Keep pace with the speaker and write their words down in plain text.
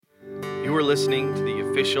You are listening to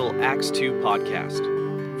the official Acts 2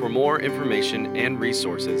 podcast. For more information and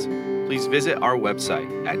resources, please visit our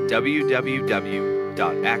website at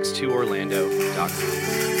www.acts2orlando.com.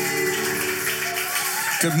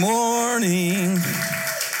 Good morning.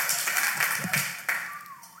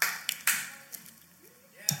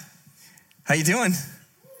 How you doing?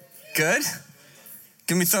 Good?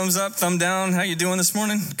 Give me thumbs up, thumb down. How you doing this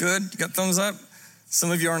morning? Good? You got thumbs up?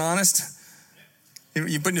 Some of you aren't honest.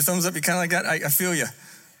 You putting your thumbs up, you kind of like that? I feel you.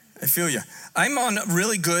 I feel you. I'm on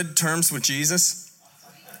really good terms with Jesus.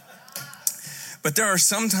 But there are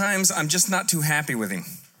some times I'm just not too happy with him.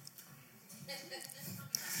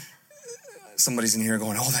 Somebody's in here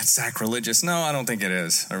going, oh, that's sacrilegious. No, I don't think it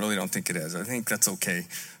is. I really don't think it is. I think that's okay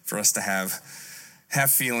for us to have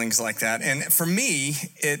feelings like that. And for me,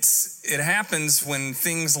 it happens when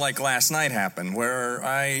things like last night happen, where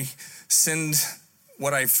I send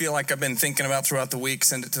what I feel like I've been thinking about throughout the week,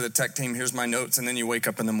 send it to the tech team, here's my notes, and then you wake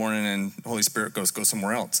up in the morning and the Holy Spirit goes, go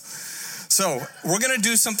somewhere else. So we're going to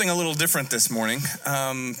do something a little different this morning.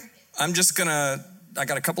 I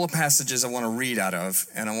got a couple of passages I want to read out of,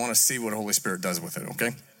 and I want to see what the Holy Spirit does with it,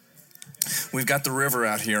 okay? We've got the river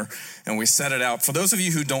out here, and we set it out. For those of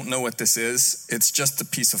you who don't know what this is, it's just a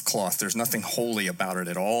piece of cloth. There's nothing holy about it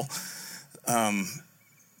at all.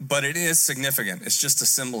 But it is significant. It's just a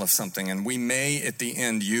symbol of something, and we may at the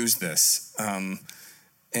end use this.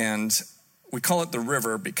 And we call it the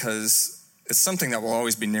river because it's something that will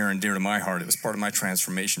always be near and dear to my heart. It was part of my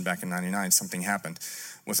transformation back in 99. Something happened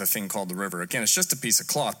with a thing called the river. Again, it's just a piece of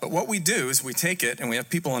cloth. But what we do is we take it, and we have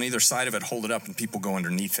people on either side of it hold it up, and people go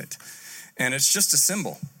underneath it. And it's just a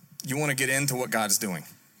symbol. You want to get into what God's doing.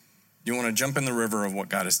 You want to jump in the river of what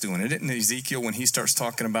God is doing. Isn't it Ezekiel when he starts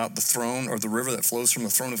talking about the throne or the river that flows from the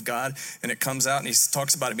throne of God, and it comes out and he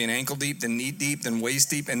talks about it being ankle deep, then knee deep, then waist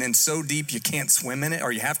deep, and then so deep you can't swim in it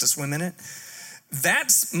or you have to swim in it?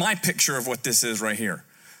 That's my picture of what this is right here.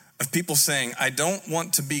 Of people saying, I don't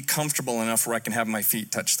want to be comfortable enough where I can have my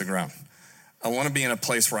feet touch the ground. I want to be in a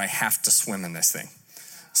place where I have to swim in this thing.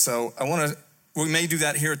 So we may do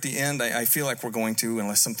that here at the end. I feel like we're going to,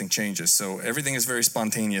 unless something changes. So everything is very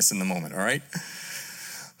spontaneous in the moment, all right?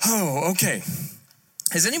 Oh, okay.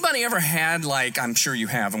 Has anybody ever had, I'm sure you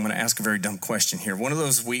have, I'm going to ask a very dumb question here, one of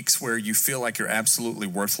those weeks where you feel like you're absolutely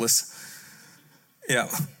worthless? Yeah,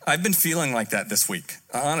 I've been feeling like that this week,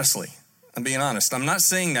 honestly. I'm being honest. I'm not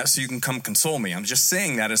saying that so you can come console me. I'm just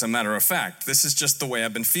saying that as a matter of fact. This is just the way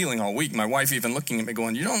I've been feeling all week. My wife even looking at me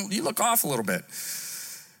going, you look off a little bit.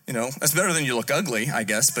 That's better than you look ugly, I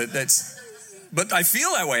guess, but I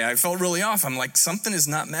feel that way. I felt really off. I'm like, something is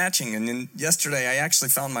not matching. And then yesterday, I actually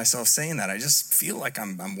found myself saying that. I just feel like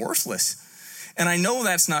I'm worthless. And I know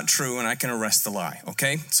that's not true, and I can arrest the lie,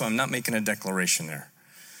 okay? So I'm not making a declaration there.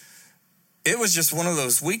 It was just one of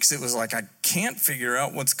those weeks. It was like, I can't figure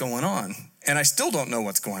out what's going on. And I still don't know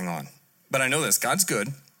what's going on. But I know this, God's good.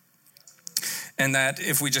 And that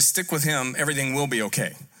if we just stick with him, everything will be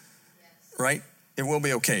okay, right? It will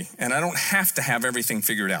be okay. And I don't have to have everything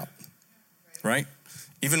figured out, right?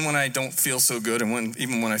 Even when I don't feel so good and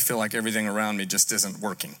even when I feel like everything around me just isn't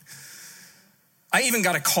working. I even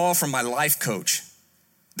got a call from my life coach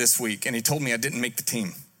this week, and he told me I didn't make the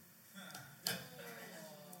team.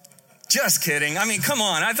 Just kidding. I mean, come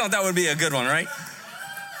on. I thought that would be a good one, right?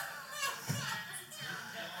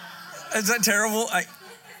 Is that terrible?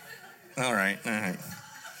 All right.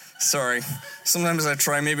 Sorry. Sometimes I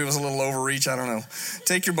try. Maybe it was a little overreach. I don't know.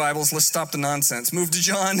 Take your Bibles. Let's stop the nonsense. Move to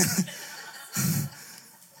John.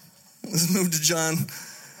 Let's move to John.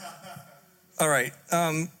 All right.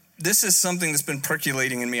 This is something that's been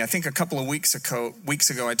percolating in me. I think a couple of weeks ago,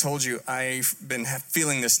 I told you I've been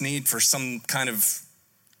feeling this need for some kind of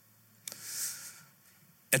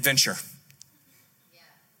adventure.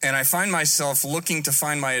 And I find myself looking to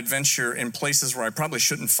find my adventure in places where I probably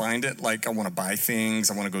shouldn't find it. Like I want to buy things,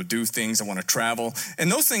 I want to go do things, I want to travel.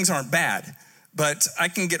 And those things aren't bad, but I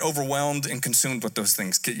can get overwhelmed and consumed with those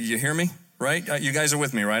things. You hear me, right? You guys are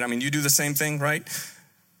with me, right? I mean, you do the same thing, right?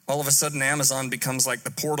 All of a sudden, Amazon becomes like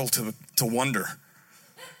the portal to wonder.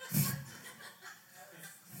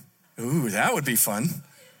 Ooh, that would be fun.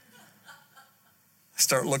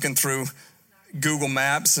 Start looking through Google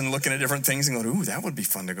Maps and looking at different things and going, ooh, that would be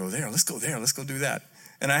fun to go there. Let's go there. Let's go do that.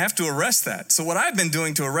 And I have to arrest that. So what I've been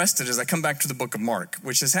doing to arrest it is I come back to the book of Mark,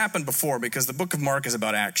 which has happened before because the book of Mark is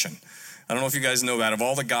about action. I don't know if you guys know that. Of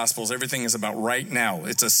all the Gospels, everything is about right now.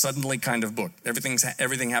 It's a suddenly kind of book.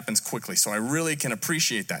 Everything happens quickly. So I really can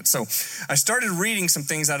appreciate that. So I started reading some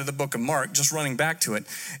things out of the book of Mark, just running back to it.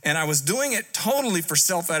 And I was doing it totally for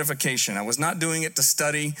self-edification. I was not doing it to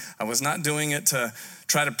study. I was not doing it to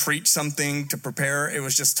try to preach something, to prepare. It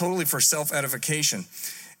was just totally for self-edification.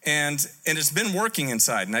 And it's been working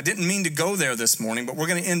inside. And I didn't mean to go there this morning, but we're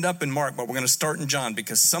going to end up in Mark, but we're going to start in John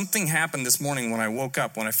because something happened this morning when I woke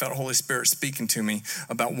up, when I felt Holy Spirit speaking to me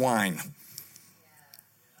about wine.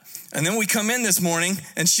 And then we come in this morning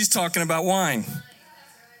and she's talking about wine.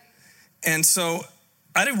 And so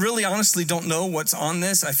I really honestly don't know what's on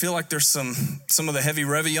this. I feel like there's some of the heavy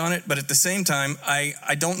revy on it, but at the same time,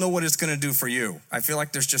 I don't know what it's going to do for you. I feel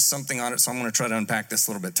like there's just something on it, so I'm going to try to unpack this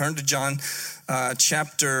a little bit. Turn to John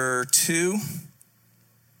chapter 2,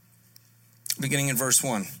 beginning in verse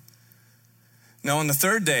 1. Now on the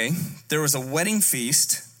third day, there was a wedding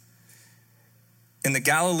feast in the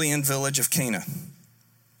Galilean village of Cana,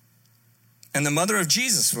 and the mother of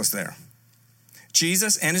Jesus was there.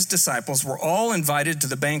 Jesus and his disciples were all invited to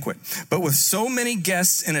the banquet, but with so many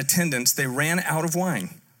guests in attendance, they ran out of wine.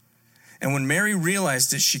 And when Mary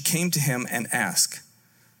realized it, she came to him and asked,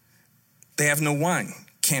 "They have no wine.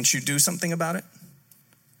 Can't you do something about it?"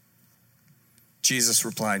 Jesus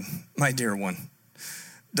replied, "My dear one,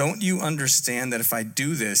 don't you understand that if I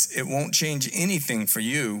do this, it won't change anything for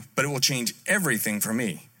you, but it will change everything for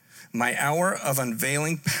me? My hour of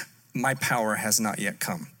unveiling my power has not yet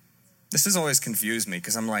come." This has always confused me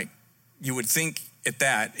because I'm like, you would think at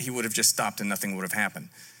that he would have just stopped and nothing would have happened.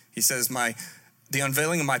 He says, the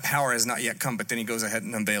unveiling of my power has not yet come, but then he goes ahead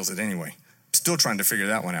and unveils it anyway. I'm still trying to figure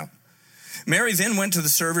that one out. Mary then went to the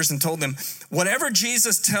servers and told them, "Whatever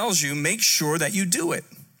Jesus tells you, make sure that you do it."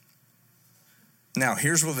 Now,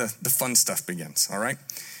 here's where the fun stuff begins, all right?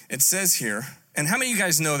 It says here, and how many of you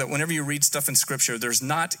guys know that whenever you read stuff in Scripture, there's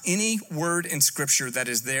not any word in Scripture that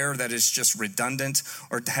is there that is just redundant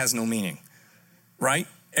or has no meaning, right?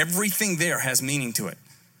 Everything there has meaning to it.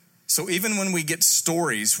 So even when we get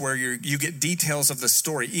stories where you get details of the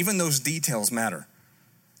story, even those details matter.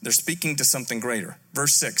 They're speaking to something greater.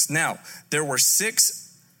 Verse 6, now there were 6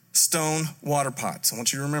 stone water pots. I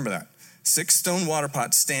want you to remember that. 6 stone water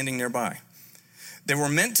pots standing nearby. They were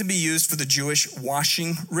meant to be used for the Jewish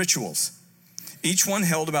washing rituals. Each one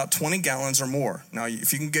held about 20 gallons or more. Now,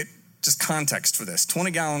 if you can get just context for this, 20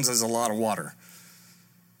 gallons is a lot of water.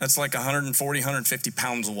 That's like 140, 150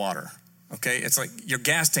 pounds of water, okay? It's like your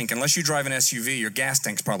gas tank, unless you drive an SUV, your gas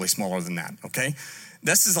tank's probably smaller than that, okay?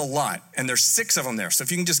 This is a lot, and there's 6 of them there. So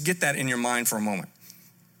if you can just get that in your mind for a moment.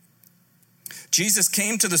 Jesus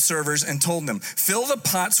came to the servers and told them, "Fill the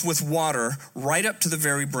pots with water right up to the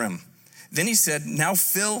very brim." Then he said, "Now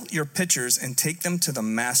fill your pitchers and take them to the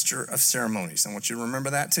master of ceremonies." I want you to remember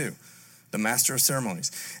that too, the master of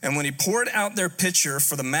ceremonies. And when he poured out their pitcher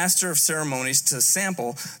for the master of ceremonies to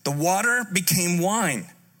sample, the water became wine.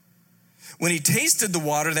 When he tasted the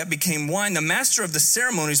water that became wine, the master of the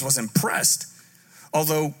ceremonies was impressed,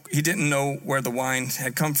 although he didn't know where the wine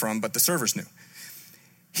had come from, but the servers knew.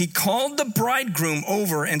 He called the bridegroom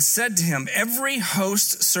over and said to him, "Every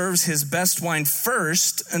host serves his best wine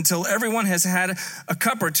first until everyone has had a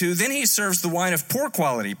cup or two. Then he serves the wine of poor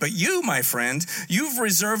quality. But you, my friend, you've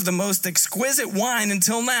reserved the most exquisite wine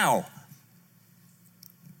until now."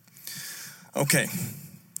 Okay.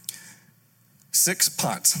 6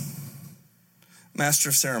 pots. Master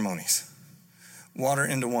of ceremonies. Water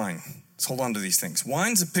into wine. Let's hold on to these things.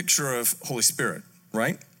 Wine's a picture of Holy Spirit,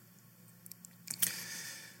 right?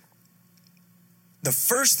 The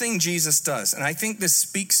first thing Jesus does, and I think this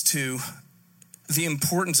speaks to the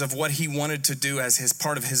importance of what he wanted to do as his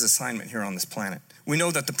part of his assignment here on this planet. We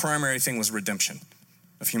know that the primary thing was redemption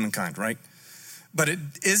of humankind, right? But it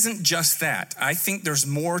isn't just that. I think there's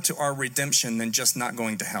more to our redemption than just not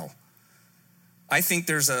going to hell. I think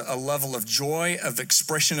there's a level of joy, of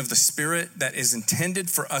expression of the Spirit that is intended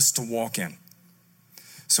for us to walk in.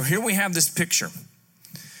 So here we have this picture.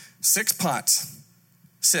 6 pots,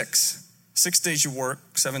 6. 6 days you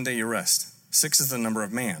work, 7 days you rest. 6 is the number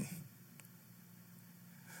of man.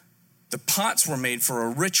 The pots were made for a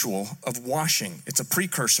ritual of washing. It's a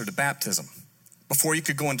precursor to baptism. Before you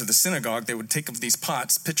could go into the synagogue, they would take of these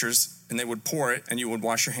pots, pitchers, and they would pour it, and you would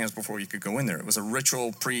wash your hands before you could go in there. It was a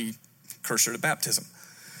ritual precursor to baptism.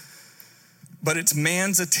 But it's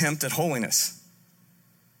man's attempt at holiness.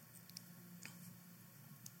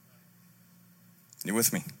 You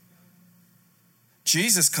with me?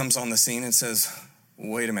 Jesus comes on the scene and says,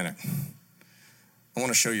 "Wait a minute. I want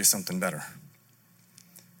to show you something better."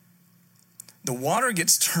 The water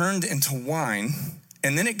gets turned into wine,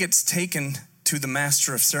 and then it gets taken to the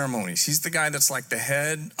master of ceremonies. He's the guy that's like the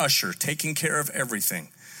head usher, taking care of everything.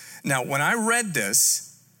 Now, when I read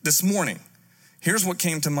this morning, here's what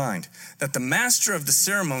came to mind, that the master of the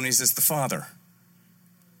ceremonies is the Father.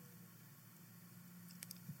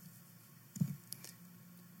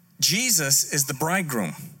 Jesus is the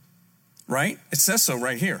bridegroom, right? It says so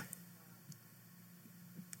right here.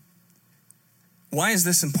 Why is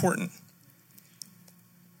this important?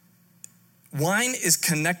 Wine is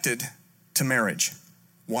connected to marriage.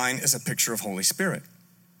 Wine is a picture of Holy Spirit.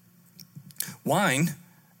 Wine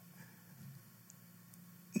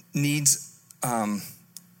needs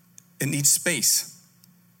space.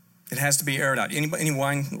 It has to be aired out. Any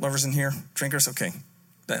wine lovers in here? Drinkers? Okay.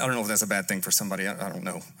 I don't know if that's a bad thing for somebody. I don't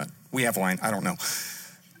know. We have wine. I don't know.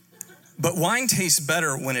 But wine tastes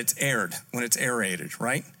better when it's aired, when it's aerated,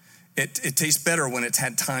 right? It tastes better when it's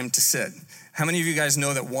had time to sit. How many of you guys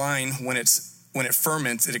know that wine, when it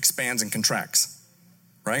ferments, it expands and contracts,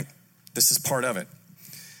 right? This is part of it.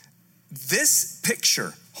 This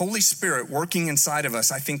picture, Holy Spirit working inside of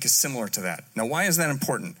us, I think is similar to that. Now, why is that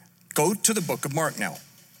important? Go to the book of Mark now.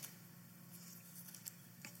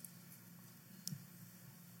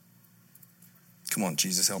 Come on,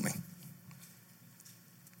 Jesus, help me.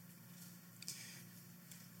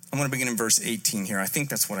 I'm going to begin in verse 18 here. I think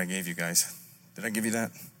that's what I gave you guys. Did I give you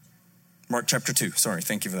that? Mark chapter 2. Sorry,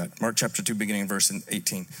 thank you for that. Mark chapter 2, beginning in verse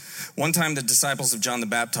 18. One time the disciples of John the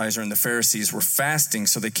Baptizer and the Pharisees were fasting,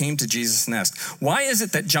 so they came to Jesus and asked, "Why is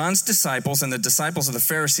it that John's disciples and the disciples of the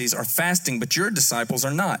Pharisees are fasting, but your disciples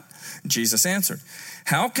are not?" Jesus answered,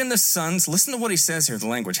 "How can the sons," listen to what he says here, the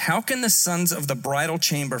language, "how can the sons of the bridal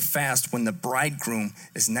chamber fast when the bridegroom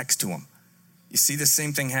is next to them?" You see the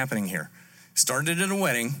same thing happening here. Started at a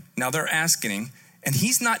wedding, now they're asking him, and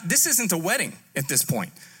this isn't a wedding at this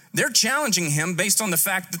point. They're challenging him based on the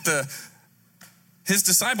fact that his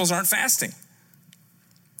disciples aren't fasting.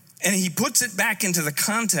 And he puts it back into the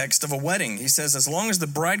context of a wedding. He says, as long as the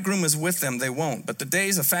bridegroom is with them, they won't. But the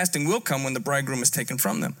days of fasting will come when the bridegroom is taken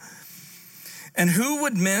from them. And who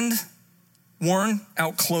would mend worn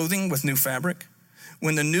out clothing with new fabric?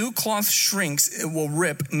 When the new cloth shrinks, it will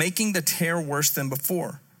rip, making the tear worse than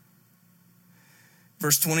before.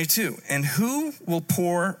 Verse 22, and who will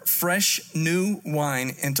pour fresh new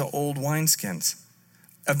wine into old wineskins?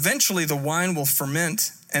 Eventually the wine will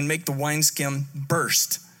ferment and make the wineskin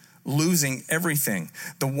burst, losing everything.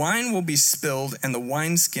 The wine will be spilled and the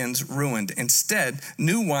wineskins ruined. Instead,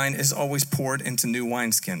 new wine is always poured into new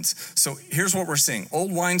wineskins. So here's what we're seeing. Old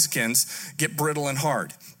wineskins get brittle and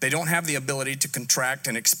hard. They don't have the ability to contract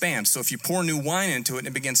and expand. So if you pour new wine into it and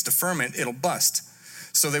it begins to ferment, it'll bust.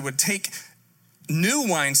 So they would take new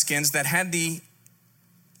wineskins that had the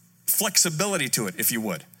flexibility to it, if you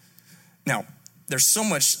would. Now, there's so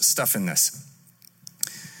much stuff in this.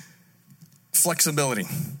 Flexibility.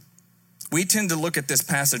 We tend to look at this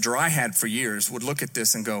passage, or I had for years, would look at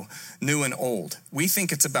this and go, new and old. We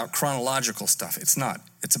think it's about chronological stuff. It's not.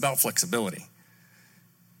 It's about flexibility.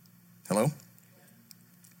 Hello?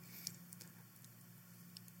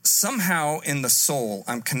 Somehow in the soul,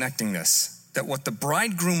 I'm connecting this. That what the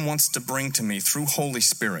bridegroom wants to bring to me through Holy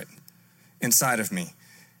Spirit inside of me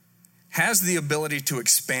has the ability to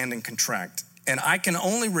expand and contract. And I can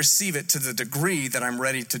only receive it to the degree that I'm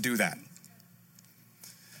ready to do that.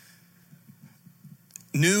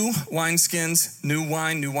 New wineskins, new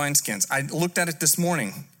wine, new wineskins. I looked at it this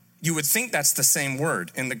morning. You would think that's the same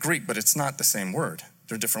word in the Greek, but it's not the same word.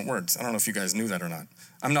 They're different words. I don't know if you guys knew that or not.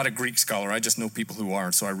 I'm not a Greek scholar. I just know people who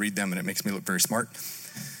are, so I read them and it makes me look very smart.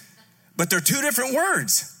 But they're two different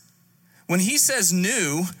words. When he says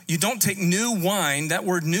new, you don't take new wine. That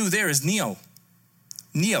word new there is neo.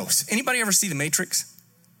 Neos. Anybody ever see The Matrix?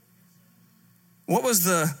 What was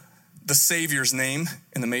the Savior's name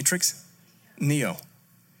in The Matrix? Neo.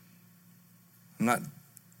 I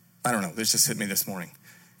don't know. This just hit me this morning.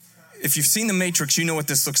 If you've seen The Matrix, you know what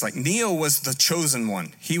this looks like. Neo was the chosen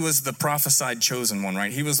one. He was the prophesied chosen one,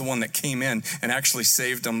 right? He was the one that came in and actually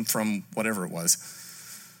saved them from whatever it was.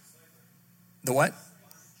 The what?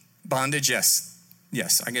 Bondage, yes.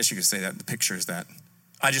 Yes, I guess you could say that. The picture is that.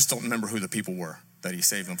 I just don't remember who the people were that he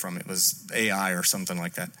saved them from. It was AI or something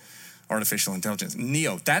like that. Artificial intelligence.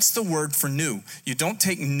 Neo, that's the word for new. You don't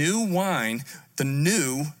take new wine, the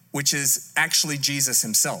new, which is actually Jesus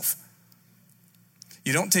himself.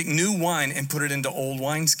 You don't take new wine and put it into old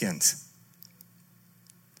wineskins.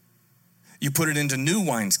 You put it into new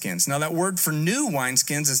wineskins. Now that word for new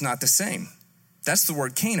wineskins is not the same. That's the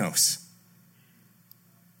word kainos.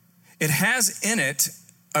 It has in it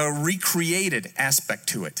a recreated aspect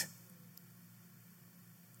to it.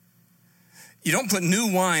 You don't put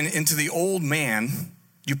new wine into the old man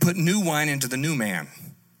You put new wine into the new man.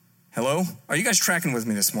 Hello? Are you guys tracking with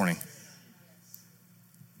me this morning?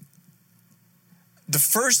 The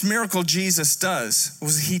first miracle Jesus does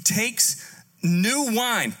was he takes new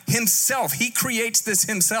wine himself. He creates this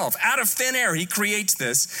himself. Out of thin air, he creates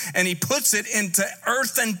this, and he puts it into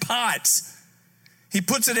earthen pots. He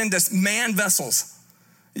puts it into man vessels.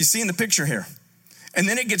 You see in the picture here. And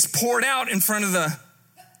then it gets poured out in front of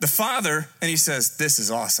the Father, and he says, this is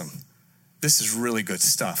awesome. This is really good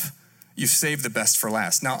stuff. You've saved the best for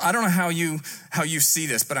last. Now, I don't know how you see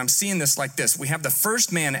this, but I'm seeing this like this. We have the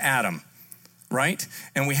first man, Adam, right?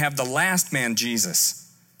 And we have the last man, Jesus.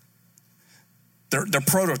 They're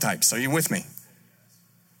prototypes. Are you with me?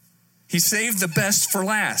 He saved the best for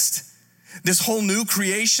last. This whole new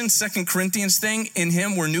creation, 2 Corinthians thing, in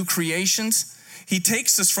him we're new creations. He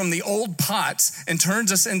takes us from the old pots and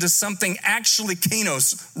turns us into something actually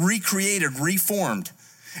kainos, recreated, reformed.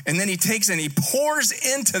 And then he takes and he pours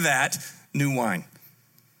into that new wine.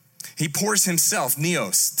 He pours himself,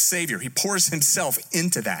 Neos, Savior. He pours himself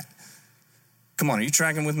into that. Come on, are you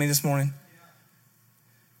tracking with me this morning?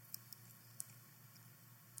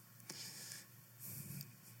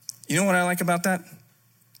 You know what I like about that?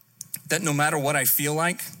 That no matter what I feel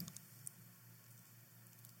like,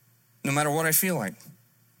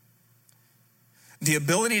 the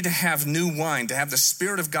ability to have new wine, to have the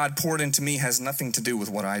Spirit of God poured into me has nothing to do with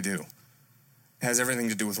what I do. It has everything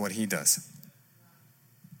to do with what he does.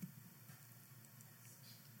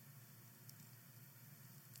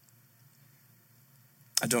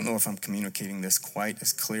 I don't know if I'm communicating this quite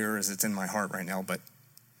as clear as it's in my heart right now, but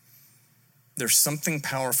there's something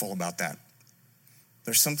powerful about that.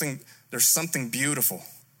 There's something beautiful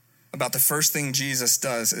about the first thing Jesus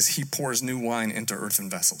does is he pours new wine into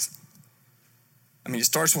earthen vessels. I mean, it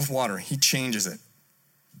starts with water. He changes it.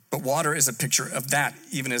 But water is a picture of that,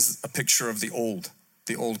 even as a picture of the old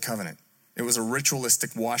covenant. It was a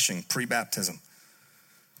ritualistic washing, pre-baptism.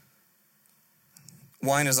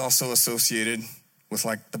 Wine is also associated with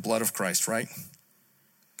like the blood of Christ, right?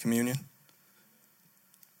 Communion.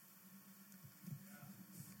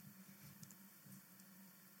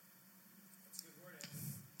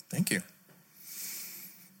 Thank you.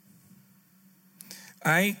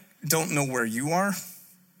 I don't know where you are,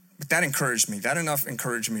 but that encouraged me. That enough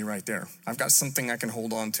encouraged me right there. I've got something I can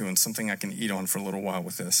hold on to and something I can eat on for a little while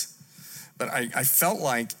with this. But I felt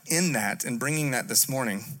like in that and bringing that this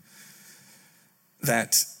morning,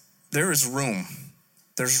 that there is room.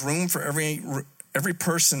 There's room for every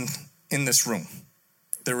person in this room.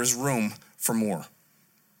 There is room for more.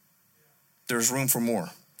 There's room for more.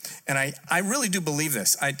 And I really do believe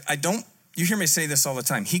this. You hear me say this all the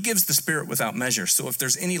time. He gives the Spirit without measure. So if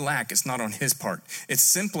there's any lack, it's not on his part. It's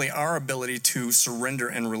simply our ability to surrender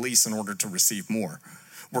and release in order to receive more.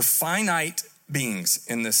 We're finite beings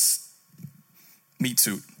in this meat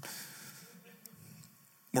suit.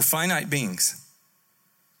 We're finite beings.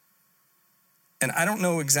 And I don't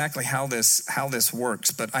know exactly how this works,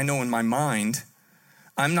 but I know in my mind,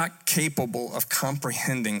 I'm not capable of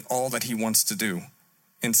comprehending all that he wants to do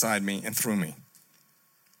inside me and through me.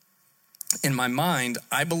 In my mind,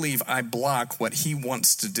 I believe I block what he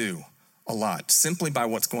wants to do a lot, simply by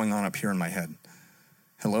what's going on up here in my head.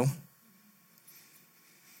 Hello?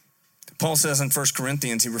 Paul says in 1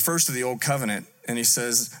 Corinthians, he refers to the old covenant, and he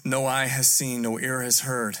says, no eye has seen, no ear has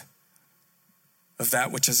heard of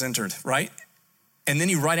that which has entered, right? And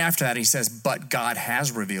then right after that, he says, but God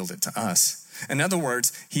has revealed it to us. In other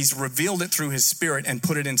words, he's revealed it through his Spirit and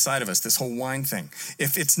put it inside of us, this whole wine thing.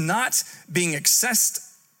 If it's not being accessed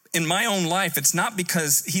in my own life, it's not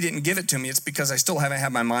because he didn't give it to me. It's because I still haven't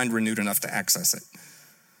had my mind renewed enough to access it.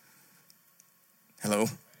 Hello?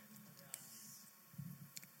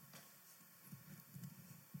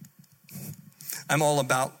 I'm all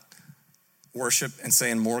about worship and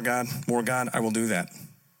saying, more God, I will do that.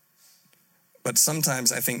 But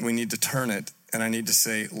sometimes I think we need to turn it, and I need to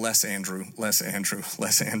say, less Andrew, less Andrew,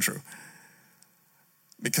 less Andrew.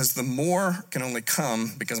 Because the more can only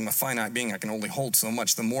come, because I'm a finite being, I can only hold so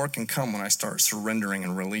much. The more can come when I start surrendering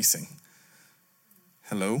and releasing.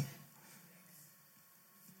 Hello?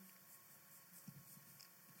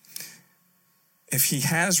 If he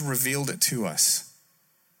has revealed it to us,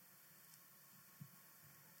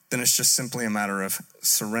 then it's just simply a matter of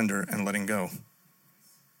surrender and letting go.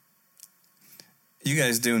 You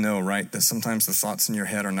guys do know, right, that sometimes the thoughts in your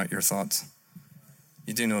head are not your thoughts?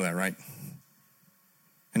 You do know that, right?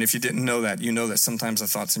 And if you didn't know that, you know that sometimes the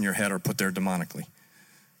thoughts in your head are put there demonically,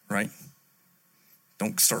 right?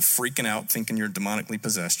 Don't start freaking out thinking you're demonically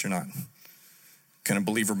possessed. You're not. Can a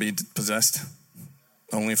believer be possessed?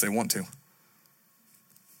 Only if they want to.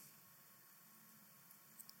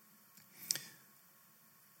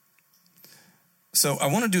 So I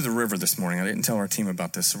want to do the river this morning. I didn't tell our team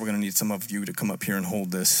about this, so we're going to need some of you to come up here and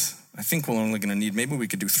hold this. I think we're only going to need, maybe we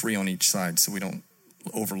could do 3 on each side so we don't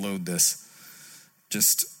overload this.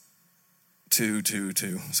 Just 2, 2,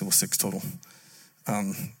 2. So we'll 6 total.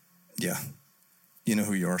 Yeah. You know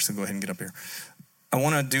who you are, so go ahead and get up here. I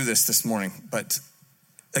want to do this morning, but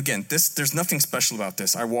again, there's nothing special about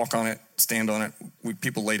this. I walk on it, stand on it.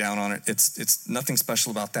 People lay down on it. It's nothing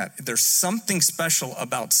special about that. There's something special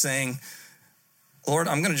about saying, Lord,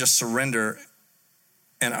 I'm going to just surrender,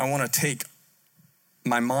 and I want to take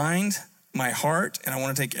my mind, my heart, and I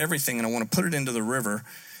want to take everything, and I want to put it into the river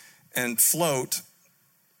and float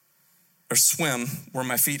or swim where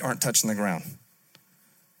my feet aren't touching the ground.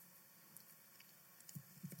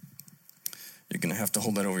 You're going to have to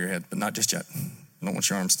hold that over your head, but not just yet. I don't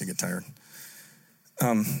want your arms to get tired.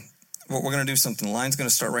 What we're going to do something. The line's going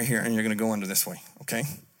to start right here, and you're going to go under this way, okay?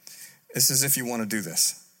 This is if you want to do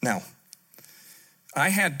this. Now, I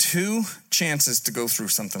had 2 chances to go through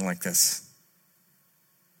something like this.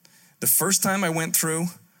 The first time I went through,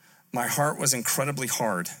 my heart was incredibly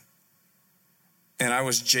hard. And I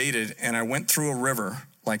was jaded, and I went through a river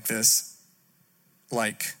like this,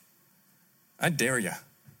 like, I dare you,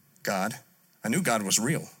 God. I knew God was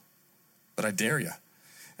real, but I dare you.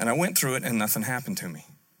 And I went through it, and nothing happened to me.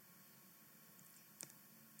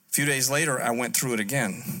 A few days later, I went through it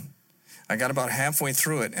again. I got about halfway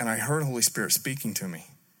through it, and I heard Holy Spirit speaking to me.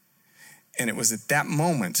 And it was at that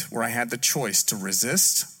moment where I had the choice to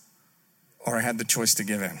resist or I had the choice to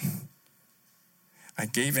give in. I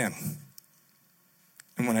gave in.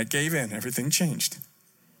 And when I gave in, everything changed.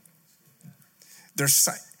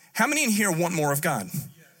 How many in here want more of God?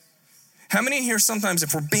 How many in here sometimes,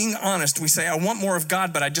 if we're being honest, we say, I want more of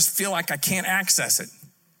God, but I just feel like I can't access it.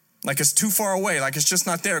 Like it's too far away, like it's just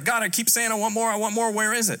not there. God, I keep saying I want more,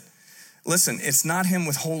 where is it? Listen, it's not him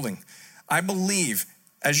withholding. I believe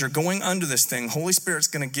as you're going under this thing, Holy Spirit's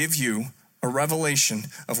going to give you a revelation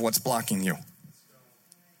of what's blocking you.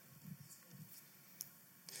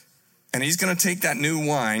 And he's going to take that new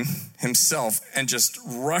wine himself and just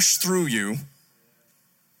rush through you.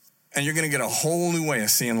 And you're going to get a whole new way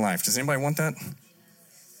of seeing life. Does anybody want that?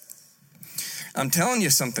 I'm telling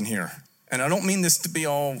you something here. And I don't mean this to be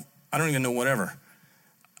all, I don't even know whatever.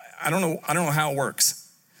 I don't know how it works.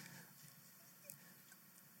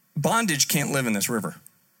 Bondage can't live in this river.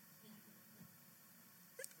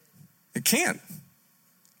 It can't.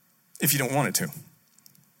 If you don't want it to.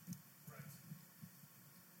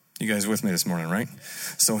 You guys with me this morning, right?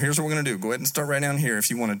 So here's what we're going to do. Go ahead and start right down here if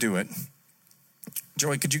you want to do it.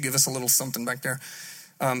 Joey, could you give us a little something back there?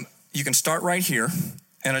 You can start right here.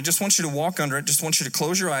 And I just want you to walk under it. Just want you to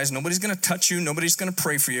close your eyes. Nobody's going to touch you. Nobody's going to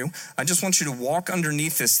pray for you. I just want you to walk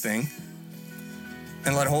underneath this thing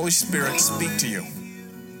and let Holy Spirit speak to you.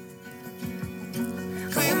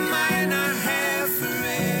 We might not have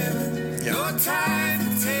forever. Yep. No time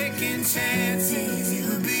for taking chances. It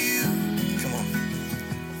will be you. Come on.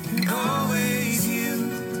 Always you.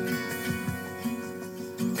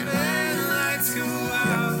 When the lights go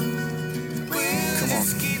out, we'll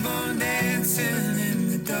just keep on dancing in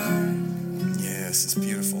the dark. Yes, it's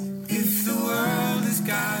beautiful. If the world has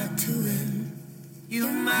got to end, you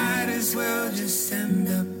might as well just end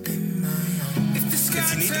up in my arms.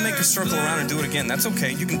 If you need to make a circle around and do it again, that's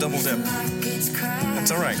okay. You can double dip. That's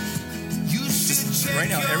all right. Just right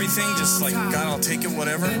now, everything, just like, God, I'll take it,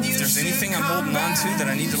 whatever. If there's anything I'm holding on to that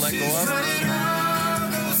I need to let go of.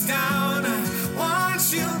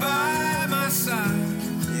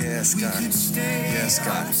 Yes, God. Yes,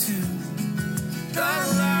 God. The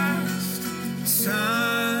last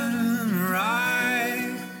sunrise.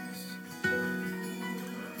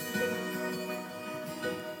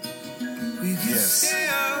 We could stay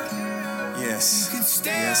up. Yes. We could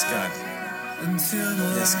stay Yes, up God. until the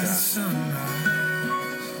Yes, God. last sunrise.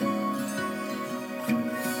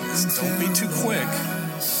 Don't be too quick.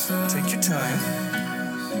 Take your time.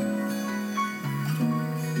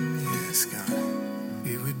 Yes, God.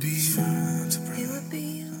 It would be you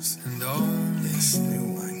and only Yes, new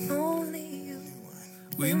wine.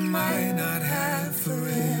 we might not have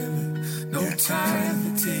forever. No time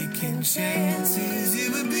for taking chances.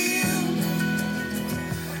 It would be you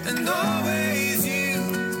and always you.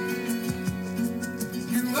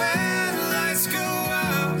 And when the lights go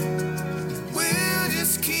out, we'll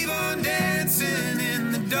just keep on dancing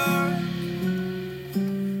in the dark.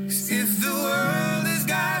 'Cause if the world has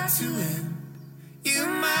got to end, you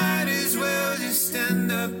might as well just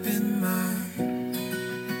end up in my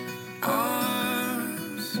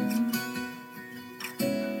arms.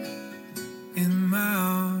 In my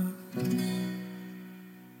arms.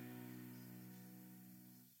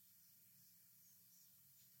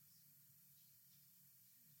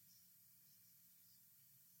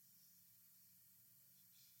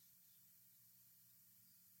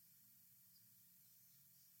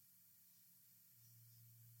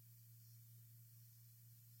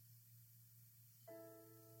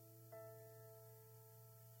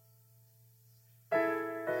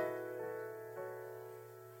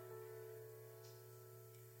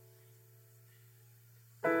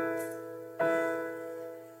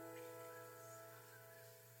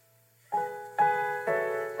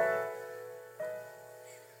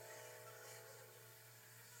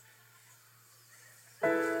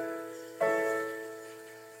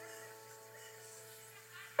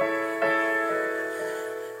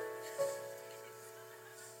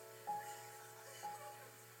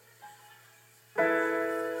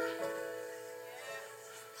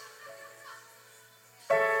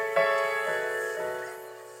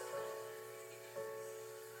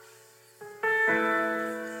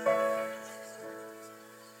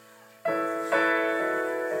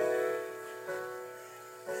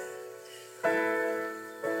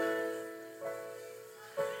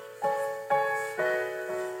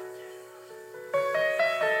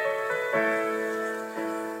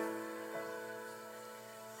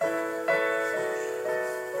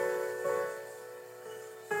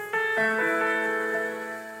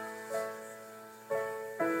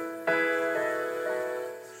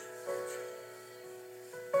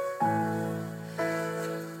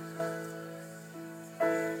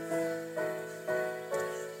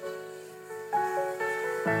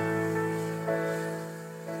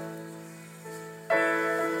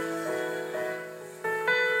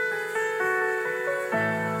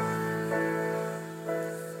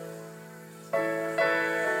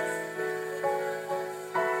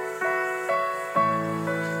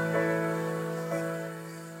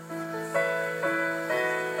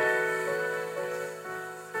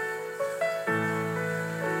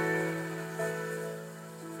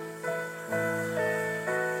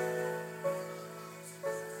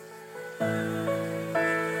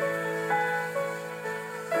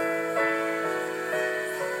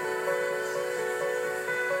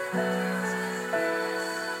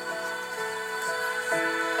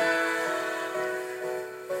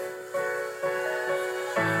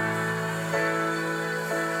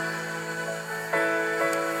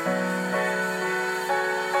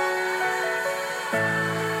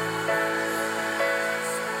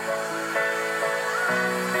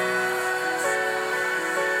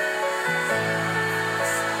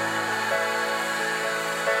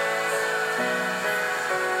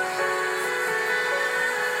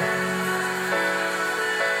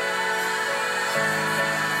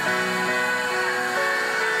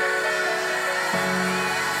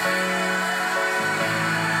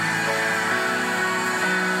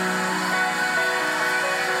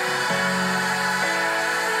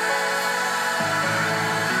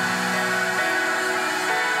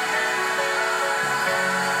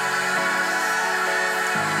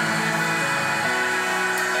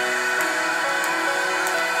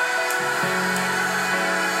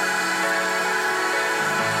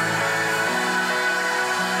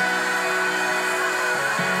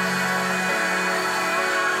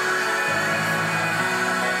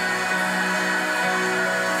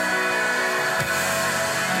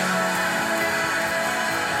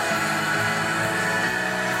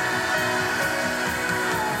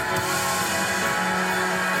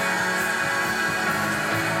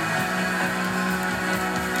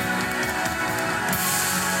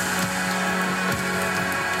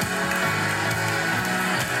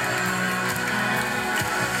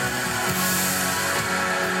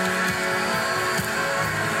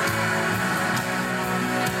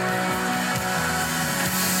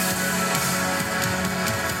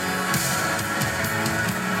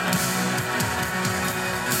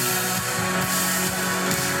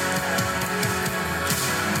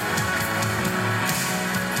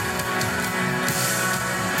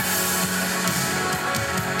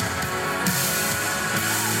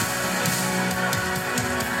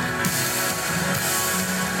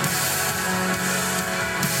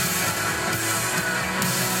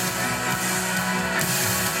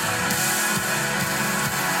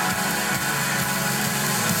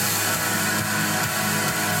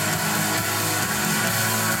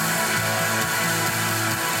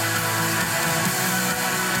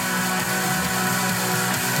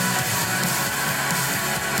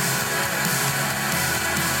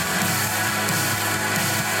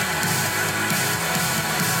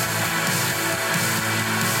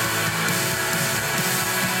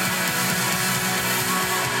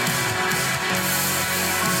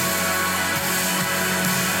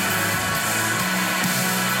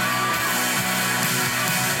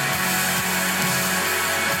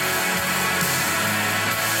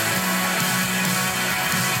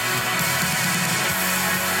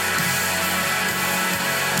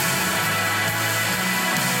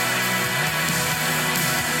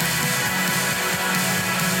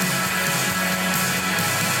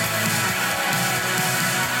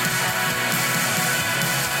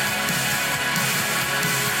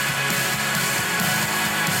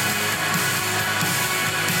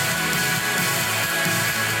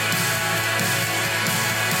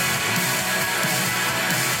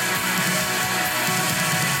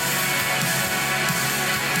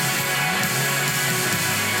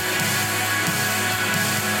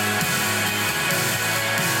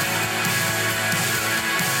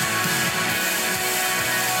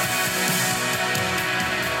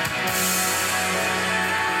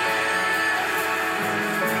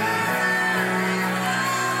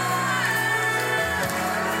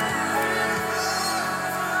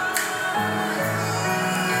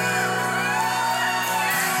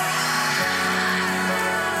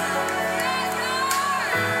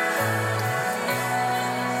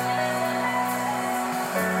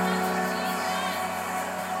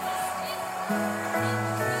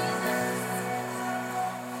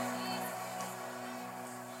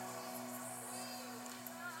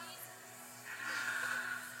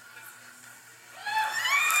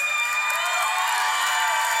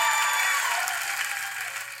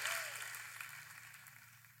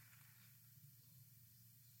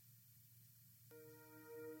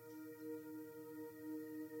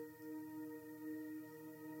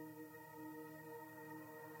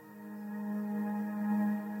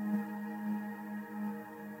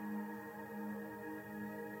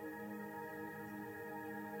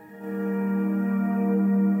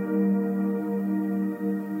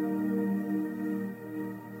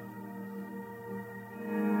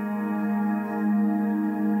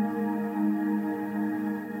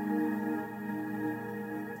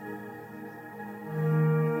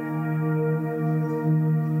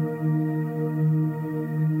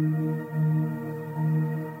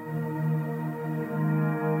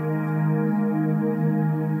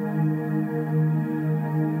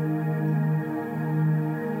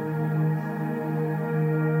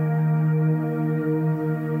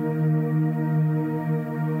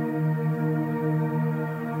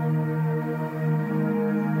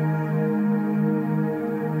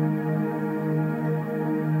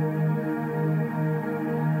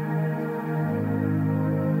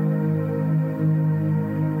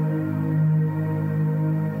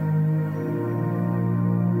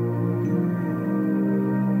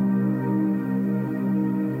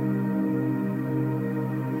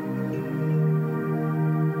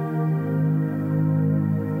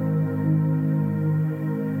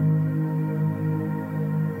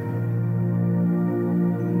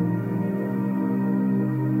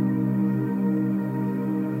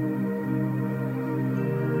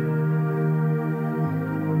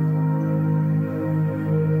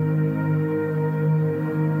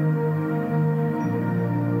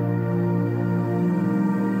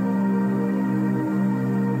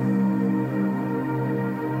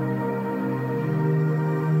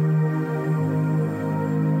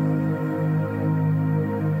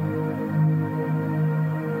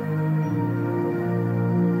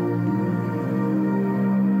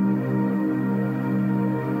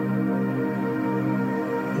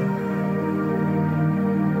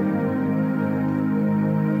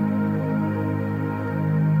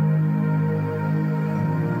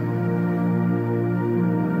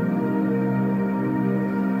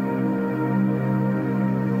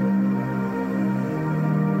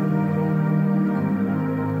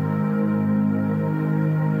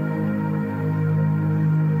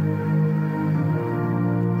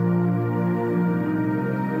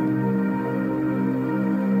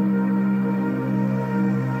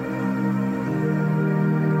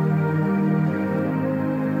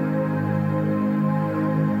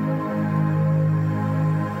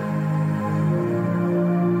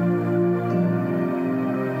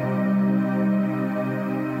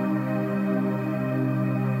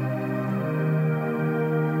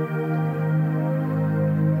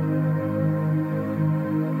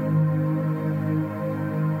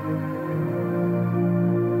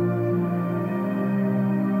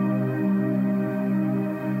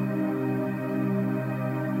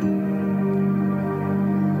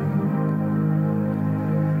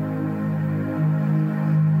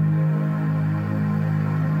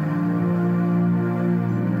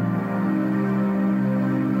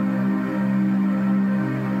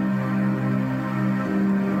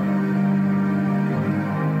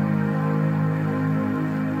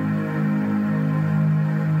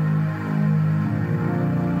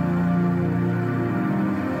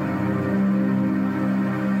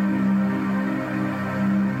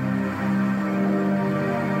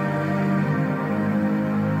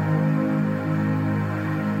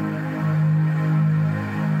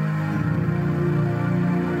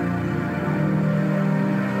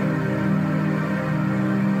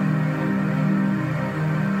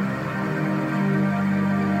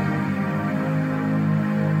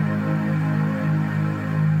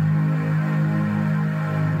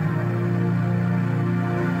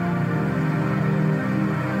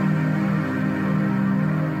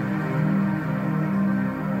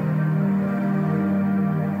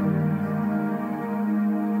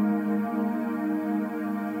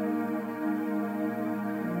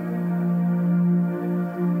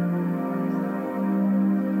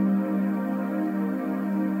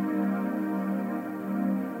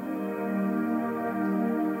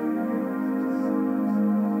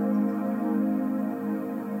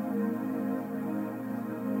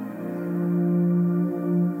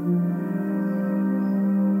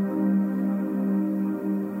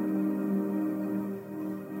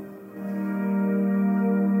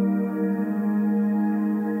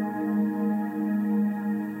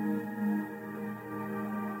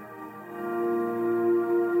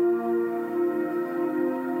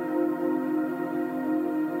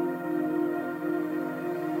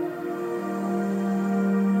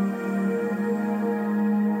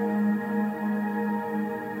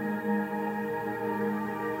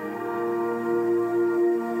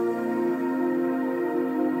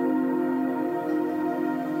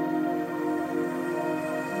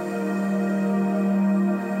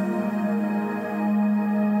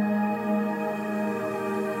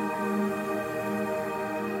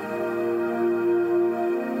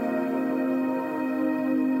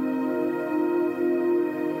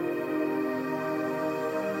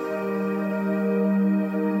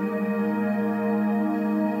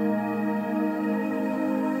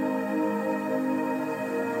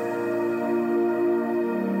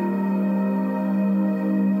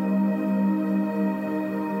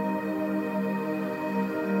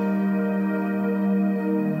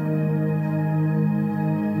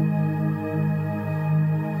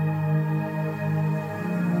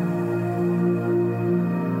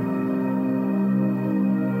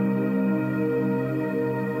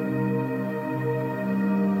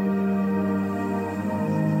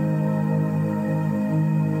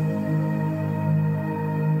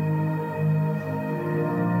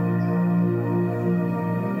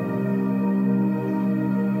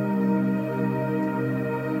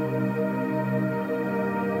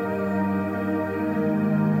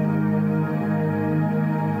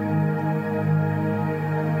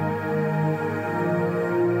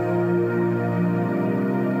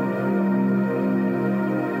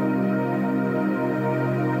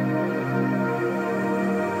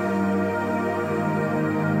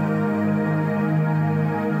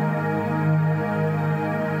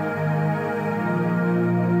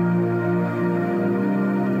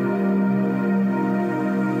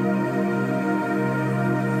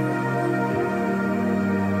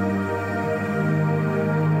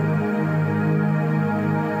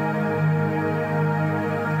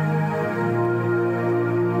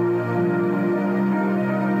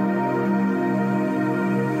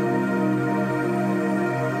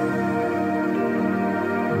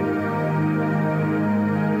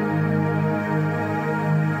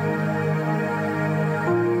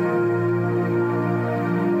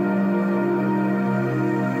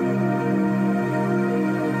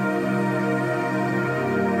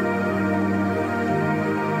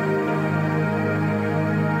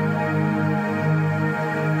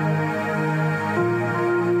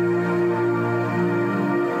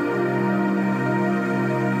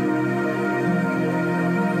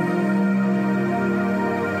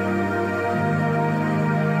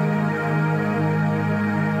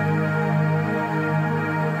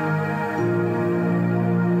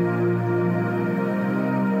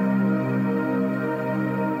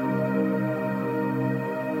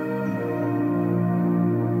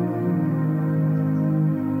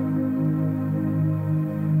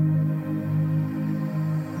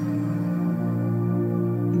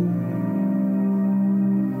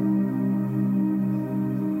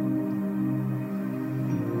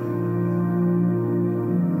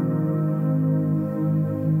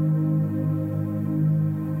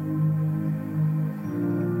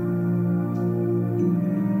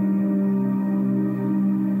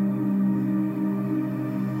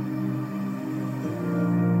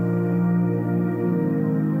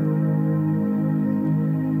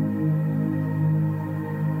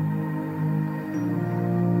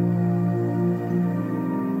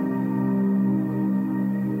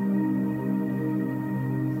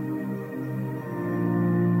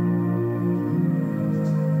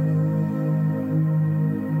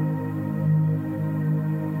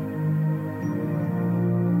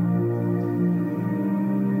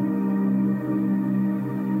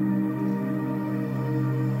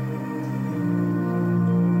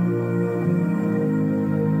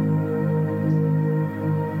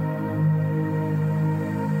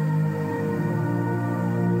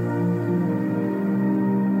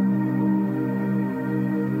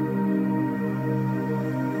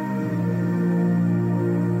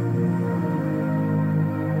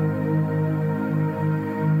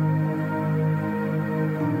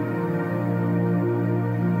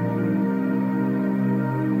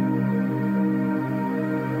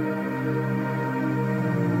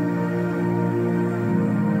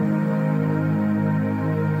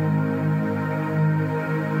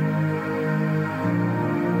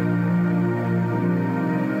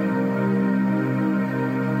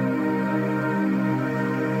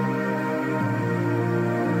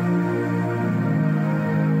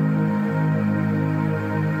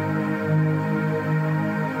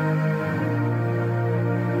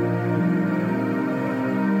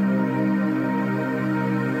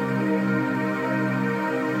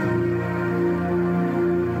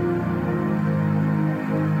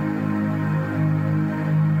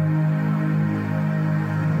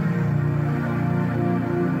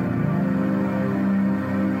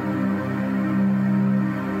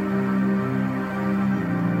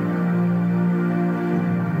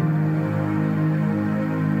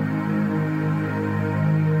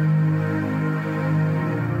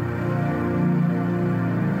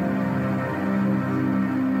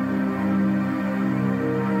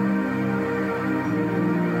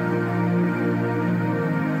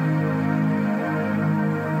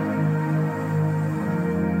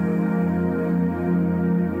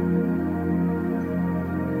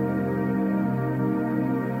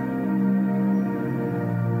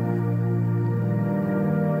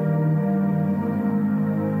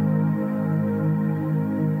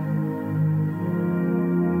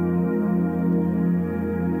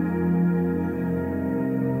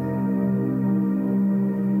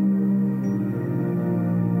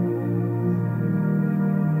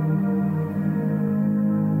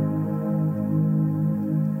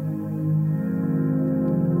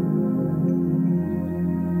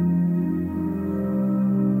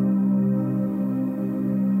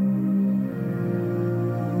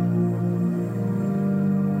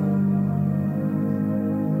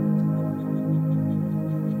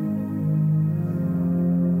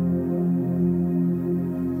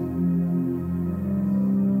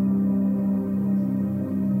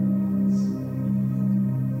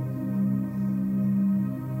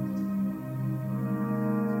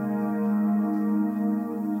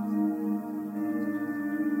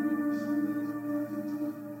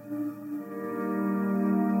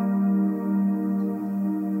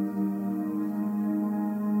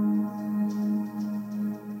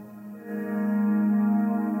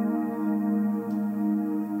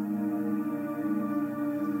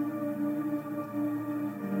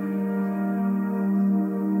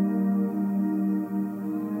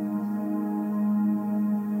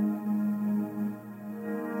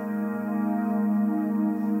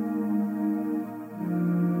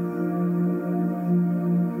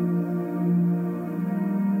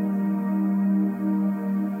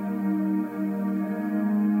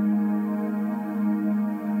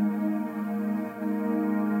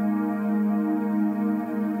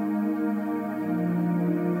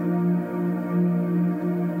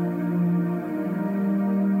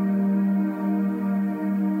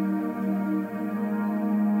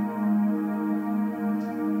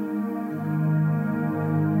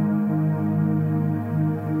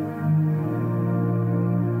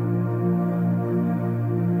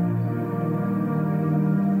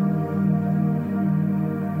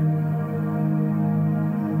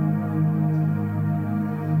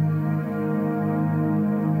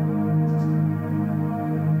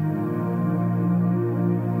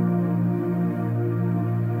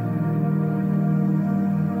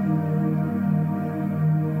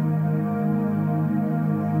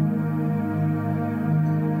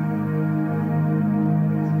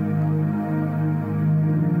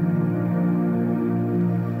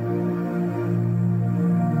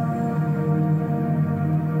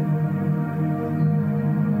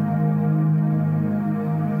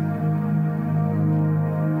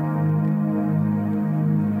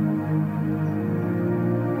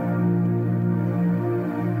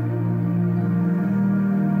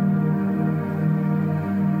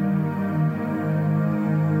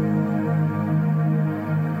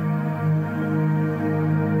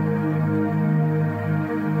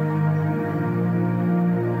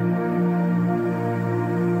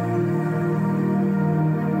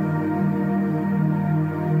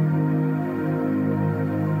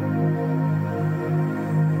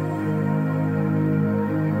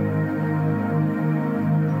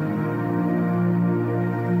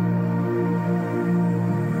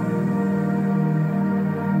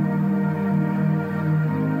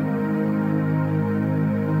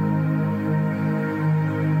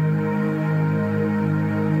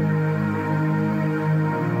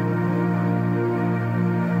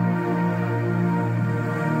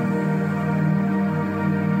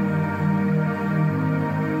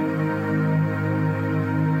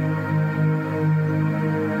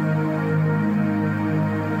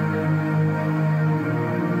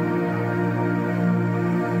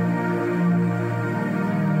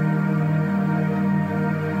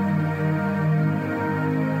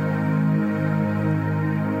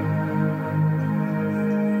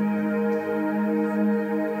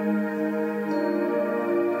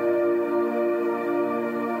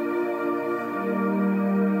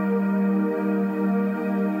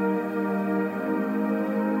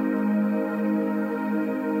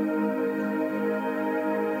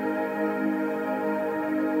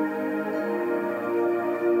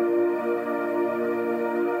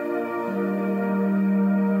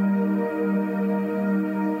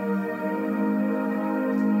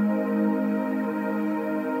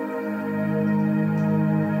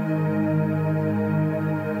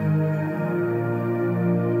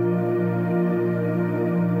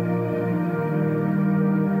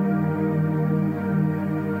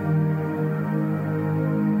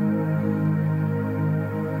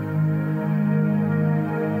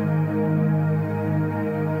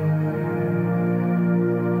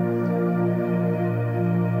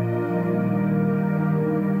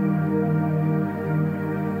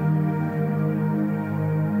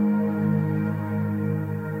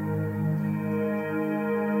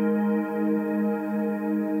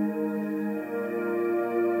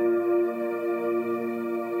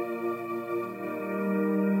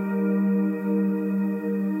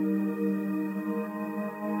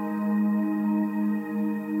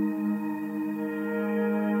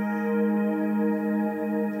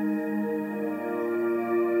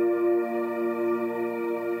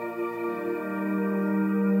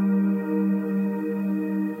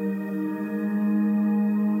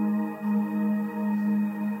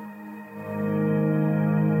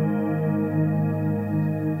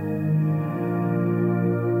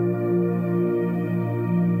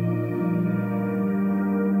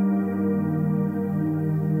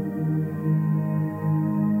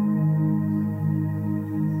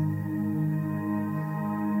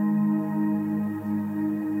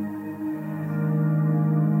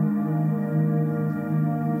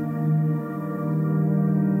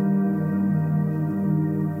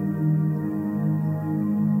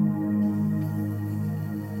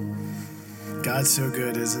 God's so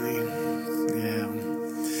good, isn't he?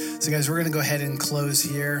 Yeah. So guys, we're going to go ahead and close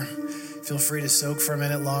here. Feel free to soak for a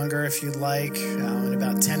minute longer if you'd like. In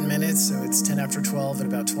about 10 minutes, so it's 10 after 12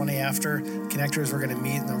 and about 20 after. Connectors, we're going to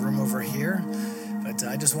meet in the room over here. But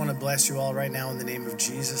I just want to bless you all right now in the name of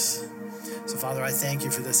Jesus. So Father, I thank you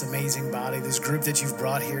for this amazing body, this group that you've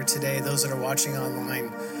brought here today, those that are watching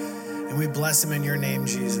online. And we bless them in your name,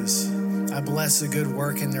 Jesus. I bless the good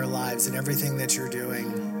work in their lives and everything that you're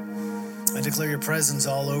doing. I declare your presence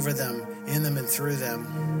all over them, in them and through them.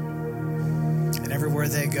 And everywhere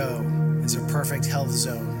they go is a perfect health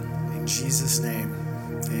zone. In Jesus' name,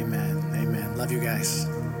 amen. Amen. Love you guys.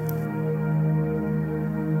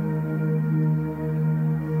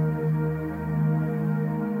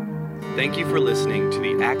 Thank you for listening to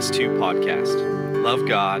the Acts 2 podcast. Love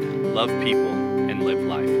God, love people, and live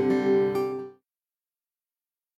life.